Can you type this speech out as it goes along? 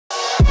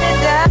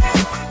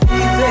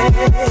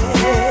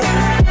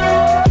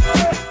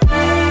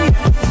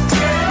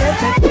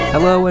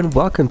Hello and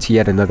welcome to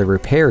yet another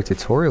repair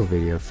tutorial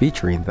video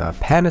featuring the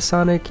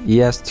Panasonic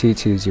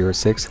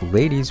ES2206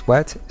 Ladies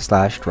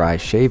Wet/Dry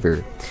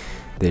Shaver.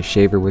 This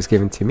shaver was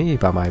given to me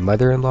by my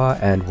mother-in-law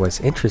and was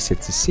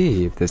interested to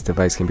see if this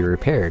device can be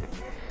repaired.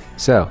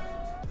 So,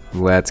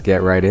 let's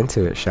get right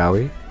into it, shall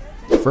we?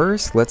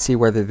 First, let's see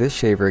whether this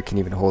shaver can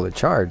even hold a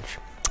charge.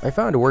 I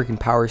found a working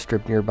power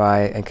strip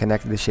nearby and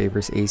connected the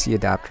shaver's AC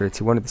adapter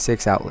to one of the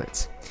 6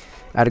 outlets.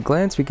 At a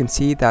glance, we can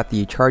see that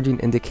the charging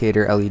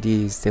indicator LED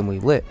is dimly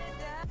lit.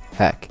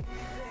 Heck,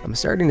 I'm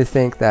starting to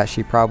think that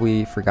she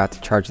probably forgot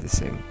to charge this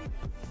thing.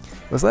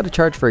 Let's let it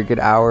charge for a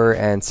good hour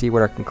and see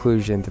what our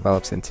conclusion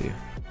develops into.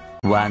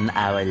 1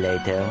 hour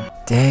later.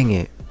 Dang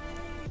it,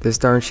 this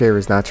darn shaver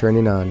is not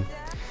turning on.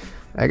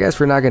 I guess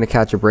we're not going to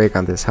catch a break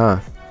on this,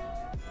 huh?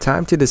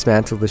 Time to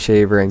dismantle the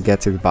shaver and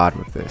get to the bottom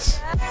of this.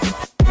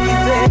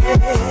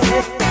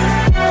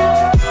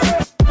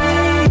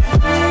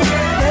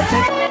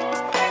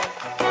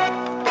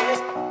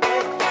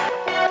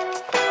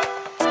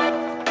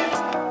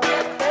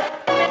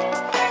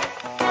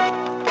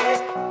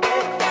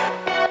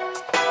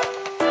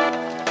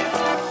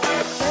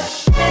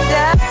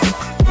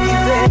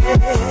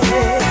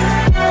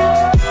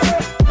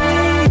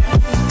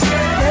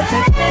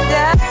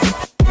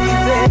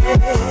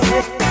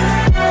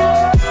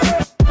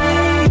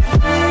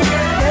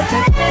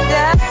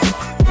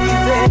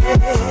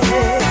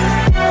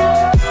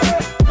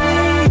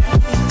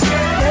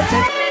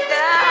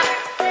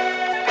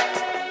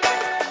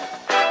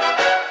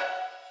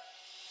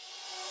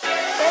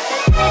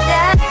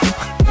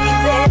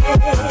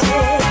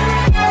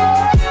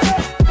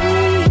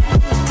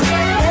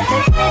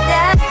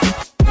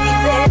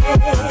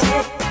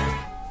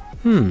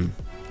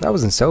 That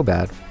wasn't so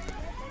bad.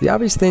 The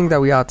obvious thing that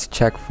we ought to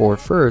check for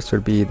first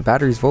would be the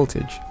battery's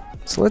voltage.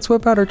 So let's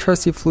whip out our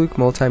trusty Fluke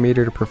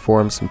multimeter to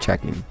perform some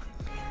checking.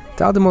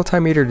 Dial the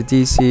multimeter to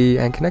DC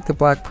and connect the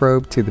black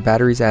probe to the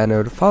battery's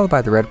anode, followed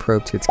by the red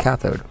probe to its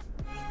cathode.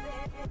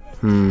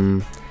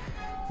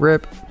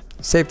 RIP.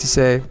 Safe to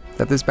say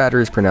that this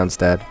battery is pronounced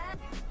dead.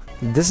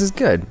 This is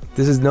good.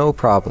 This is no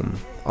problem.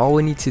 All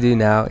we need to do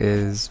now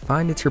is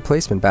find its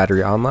replacement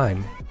battery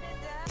online.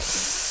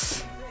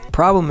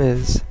 Problem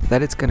is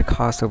that it's going to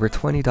cost over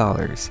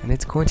 $20 and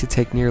it's going to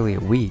take nearly a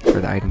week for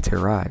the item to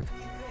arrive.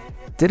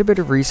 Did a bit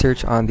of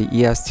research on the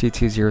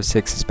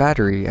ES2206's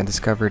battery and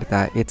discovered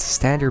that it's a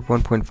standard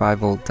 1.5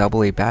 volt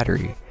AA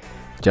battery.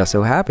 Just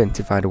so happened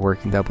to find a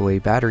working AA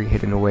battery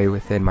hidden away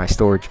within my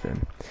storage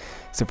bin.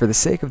 So for the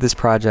sake of this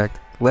project,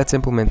 let's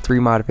implement 3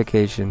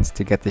 modifications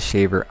to get the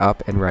shaver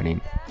up and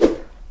running.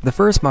 The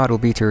first mod will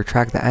be to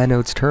retract the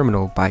anode's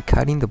terminal by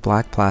cutting the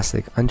black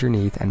plastic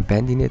underneath and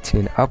bending it to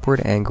an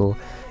upward angle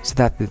so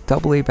that the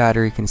AA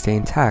battery can stay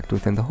intact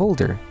within the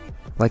holder,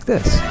 like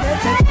this.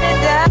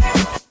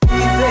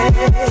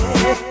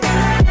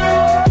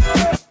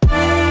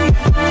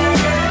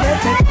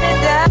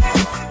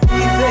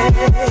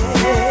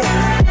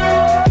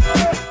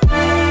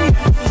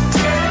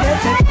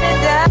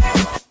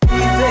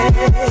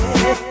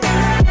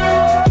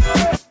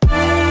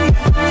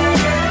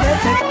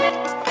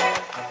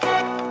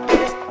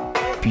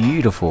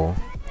 Beautiful.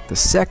 The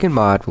second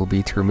mod will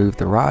be to remove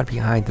the rod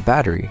behind the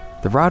battery.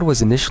 The rod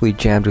was initially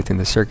jammed within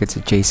the circuit's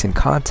adjacent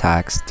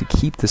contacts to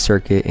keep the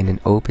circuit in an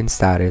open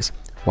status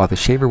while the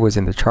shaver was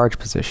in the charge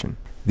position.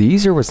 The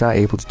user was not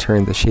able to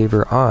turn the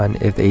shaver on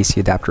if the AC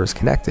adapter was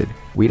connected.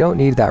 We don't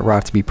need that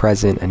rod to be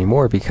present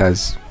anymore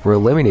because we're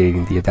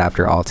eliminating the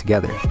adapter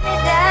altogether.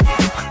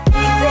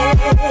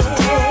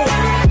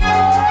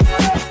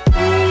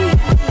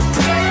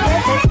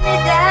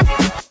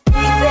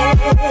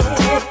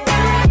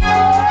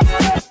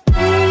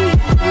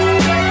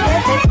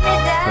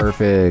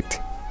 Perfect.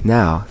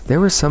 Now, there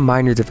were some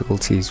minor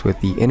difficulties with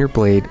the inner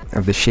blade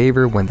of the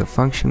shaver when the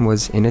function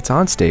was in its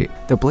on state.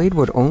 The blade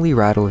would only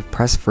rattle if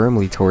pressed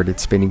firmly toward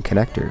its spinning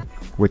connector,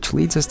 which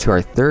leads us to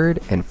our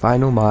third and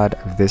final mod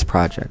of this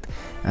project,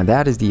 and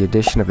that is the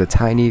addition of the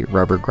tiny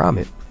rubber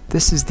grommet.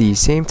 This is the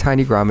same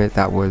tiny grommet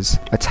that was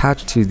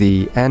attached to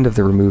the end of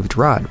the removed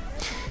rod.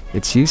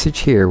 Its usage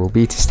here will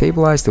be to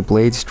stabilize the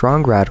blade's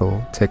strong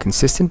rattle to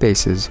consistent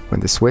bases when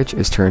the switch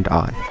is turned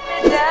on.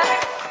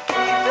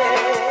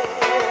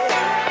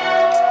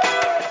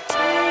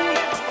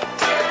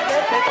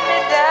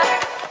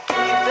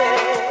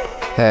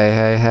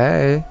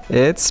 Hey,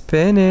 it's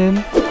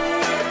spinning.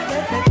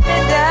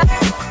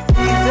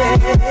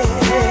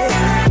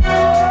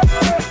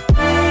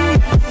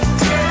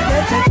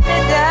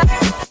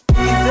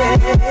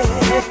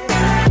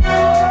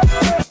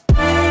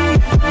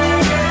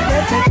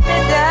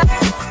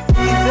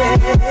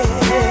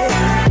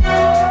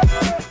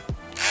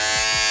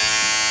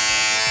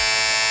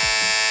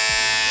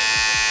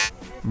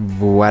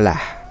 Voila,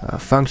 a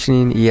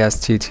functioning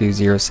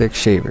ES2206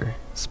 shaver,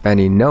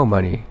 spending no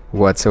money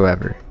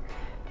whatsoever.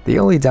 The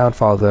only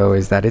downfall though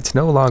is that it's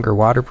no longer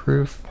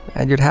waterproof,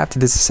 and you'd have to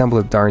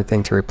disassemble the darn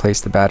thing to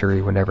replace the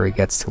battery whenever it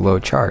gets to low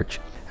charge.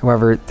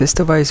 However, this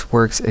device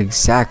works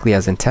exactly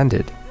as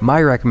intended. My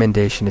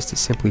recommendation is to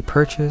simply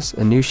purchase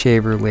a new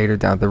shaver later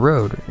down the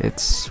road.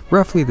 It's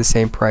roughly the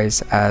same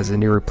price as a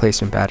new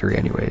replacement battery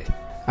anyway.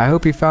 I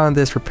hope you found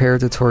this repair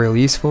tutorial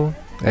useful.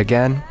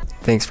 Again,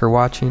 thanks for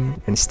watching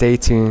and stay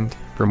tuned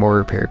for more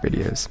repair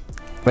videos.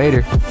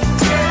 Later!